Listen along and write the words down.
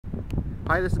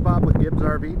Hi, this is Bob with Gibbs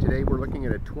RV. Today we're looking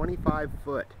at a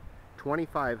 25-foot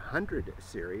 2500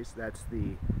 series. That's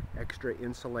the extra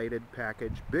insulated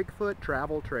package Bigfoot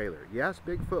travel trailer. Yes,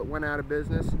 Bigfoot went out of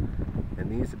business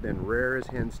and these have been rare as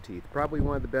hen's teeth. Probably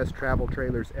one of the best travel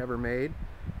trailers ever made.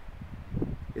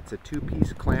 It's a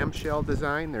two-piece clamshell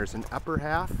design. There's an upper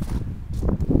half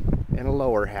and a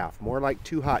lower half, more like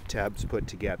two hot tubs put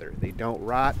together. They don't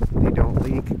rot, they don't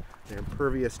leak, they're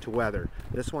impervious to weather.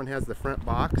 This one has the front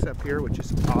box up here, which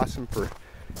is awesome for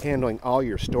handling all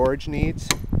your storage needs.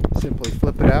 Simply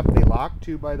flip it up. They lock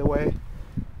too, by the way,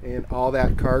 and all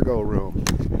that cargo room.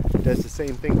 Does the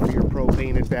same thing for your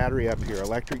propane and battery up here.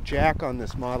 Electric jack on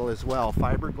this model as well.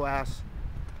 Fiberglass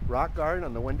rock guard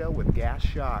on the window with gas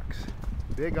shocks.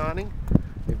 Big awning.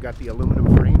 They've got the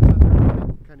aluminum frames on there,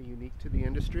 kind of unique to the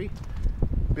industry.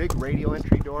 Big radial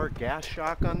entry door, gas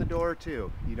shock on the door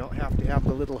too. You don't have to have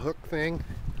the little hook thing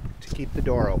to keep the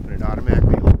door open. It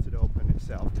automatically holds it open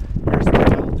itself. Here's the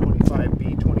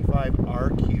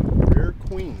 25B25RQ rear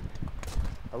queen.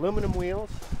 Aluminum wheels,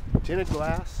 tinted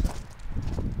glass.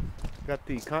 Got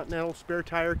the Continental spare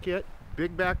tire kit,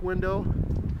 big back window,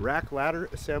 rack ladder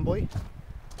assembly.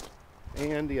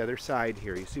 And the other side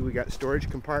here, you see we got storage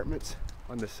compartments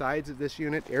on the sides of this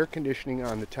unit, air conditioning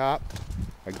on the top,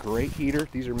 a great heater.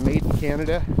 These are made in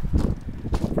Canada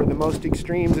for the most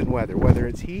extremes in weather, whether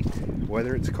it's heat,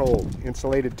 whether it's cold.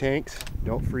 Insulated tanks,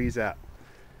 don't freeze up.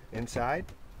 Inside,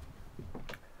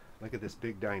 look at this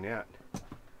big dinette.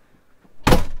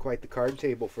 Quite the card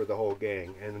table for the whole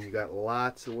gang. And then you got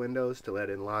lots of windows to let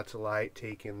in lots of light,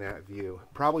 take in that view.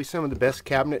 Probably some of the best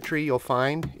cabinetry you'll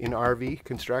find in RV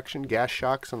construction. Gas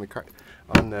shocks on the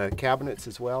cabinets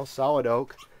as well. Solid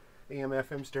oak,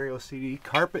 AM/FM stereo CD,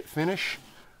 carpet finish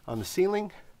on the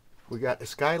ceiling. We got a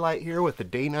skylight here with the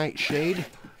day-night shade.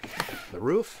 The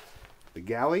roof, the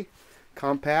galley,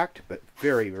 compact but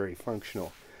very, very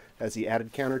functional. Has the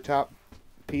added countertop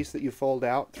piece that you fold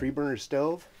out. 3-burner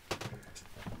stove.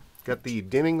 Got the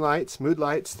dimming lights, mood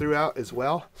lights throughout as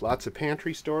well. Lots of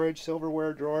pantry storage,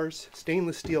 silverware drawers,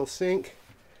 stainless steel sink.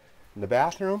 In the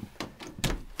bathroom,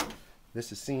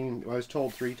 this is seen, I was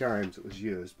told 3 times it was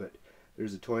used, but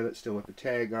there's a toilet still with the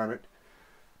tag on it.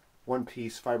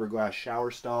 1-piece fiberglass shower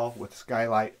stall with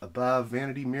skylight above,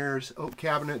 vanity mirrors, oak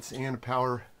cabinets, and a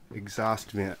power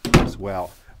exhaust vent as well.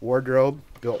 Wardrobe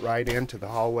built right into the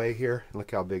hallway here.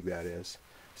 Look how big that is.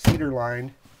 Cedar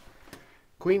lined.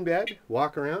 Queen bed,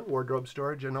 walk around, wardrobe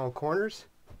storage in all corners.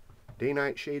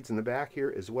 Day-night shades in the back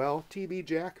here as well. TV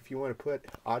jack if you want to put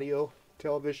audio,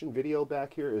 television, video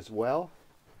back here as well.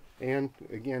 And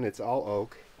again, it's all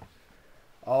oak.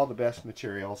 All the best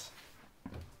materials.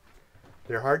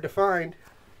 They're hard to find.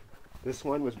 This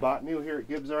one was bought new here at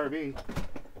Gibbs RV.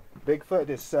 Bigfoot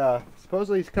is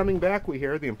supposedly he's coming back, we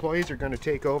hear. The employees are going to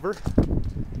take over.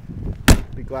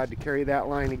 Be glad to carry that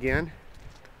line again.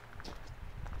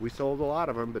 We sold a lot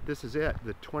of them, but this is it.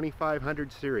 The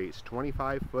 2500 series,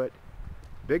 25-foot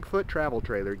Bigfoot travel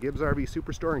trailer, Gibbs RV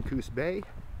Superstore in Coos Bay.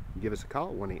 Give us a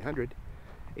call,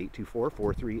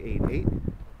 1-800-824-4388.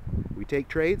 We take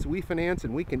trades, we finance,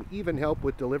 and we can even help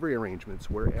with delivery arrangements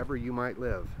wherever you might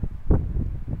live.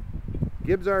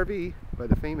 Gibbs RV by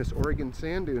the famous Oregon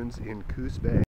sand dunes in Coos Bay.